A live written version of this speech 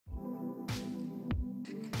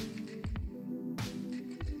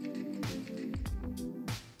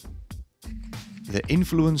The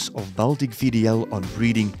influence of Baltic VDL on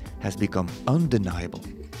breeding has become undeniable.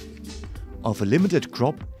 Of a limited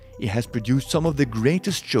crop, he has produced some of the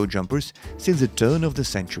greatest show jumpers since the turn of the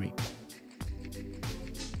century.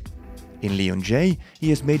 In Leon J, he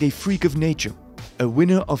has made a freak of nature, a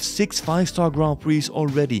winner of 6 5-star Grand Prix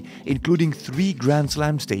already, including 3 Grand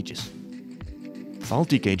Slam stages.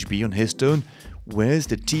 Baltic HB on his turn wears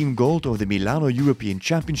the team gold of the Milano European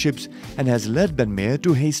Championships and has led Ben Meyer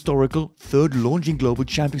to a historical 3rd Longines Global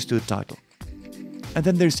Champions Tour title. And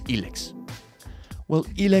then there's Elex. Well,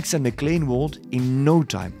 Elex and McLean Wald in no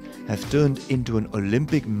time have turned into an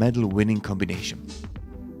Olympic medal winning combination.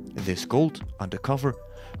 This colt, Undercover,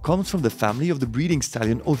 comes from the family of the breeding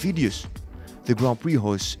stallion Ovidius, the Grand Prix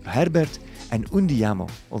horse Herbert and Undiamo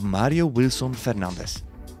of Mario Wilson Fernandez.